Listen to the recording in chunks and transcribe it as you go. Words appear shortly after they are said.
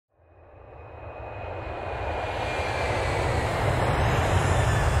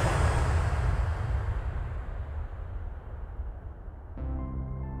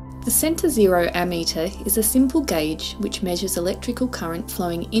The centre zero ammeter is a simple gauge which measures electrical current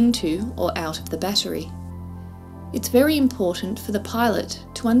flowing into or out of the battery. It's very important for the pilot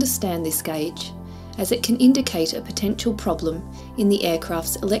to understand this gauge, as it can indicate a potential problem in the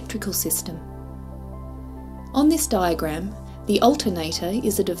aircraft's electrical system. On this diagram, the alternator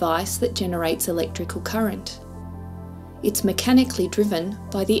is a device that generates electrical current. It's mechanically driven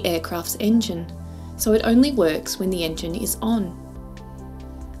by the aircraft's engine, so it only works when the engine is on.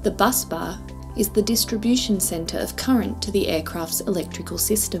 The bus bar is the distribution centre of current to the aircraft's electrical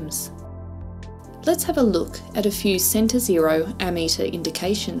systems. Let's have a look at a few centre zero ammeter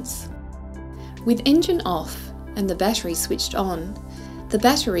indications. With engine off and the battery switched on, the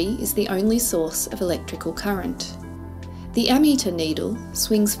battery is the only source of electrical current. The ammeter needle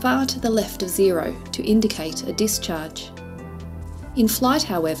swings far to the left of zero to indicate a discharge. In flight,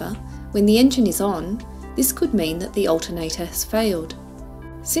 however, when the engine is on, this could mean that the alternator has failed.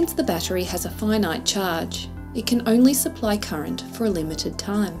 Since the battery has a finite charge, it can only supply current for a limited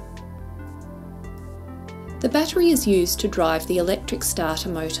time. The battery is used to drive the electric starter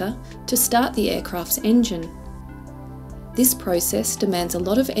motor to start the aircraft's engine. This process demands a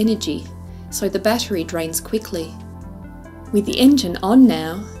lot of energy, so the battery drains quickly. With the engine on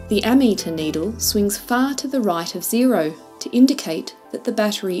now, the ammeter needle swings far to the right of zero to indicate that the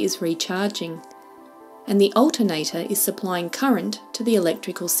battery is recharging, and the alternator is supplying current to the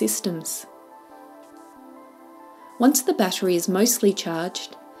electrical systems. Once the battery is mostly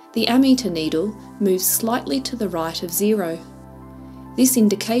charged, the ammeter needle moves slightly to the right of zero. This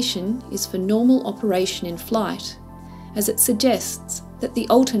indication is for normal operation in flight, as it suggests that the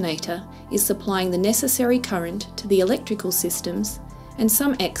alternator is supplying the necessary current to the electrical systems and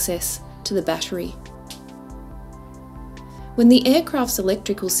some excess to the battery. When the aircraft's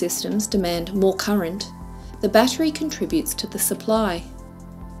electrical systems demand more current, the battery contributes to the supply.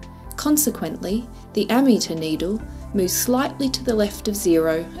 Consequently, the ammeter needle moves slightly to the left of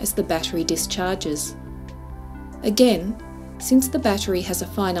zero as the battery discharges. Again, since the battery has a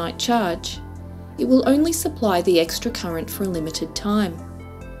finite charge, it will only supply the extra current for a limited time.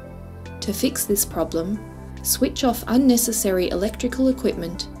 To fix this problem, switch off unnecessary electrical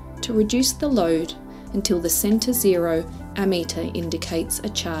equipment to reduce the load until the centre zero ammeter indicates a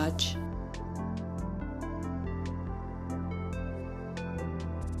charge.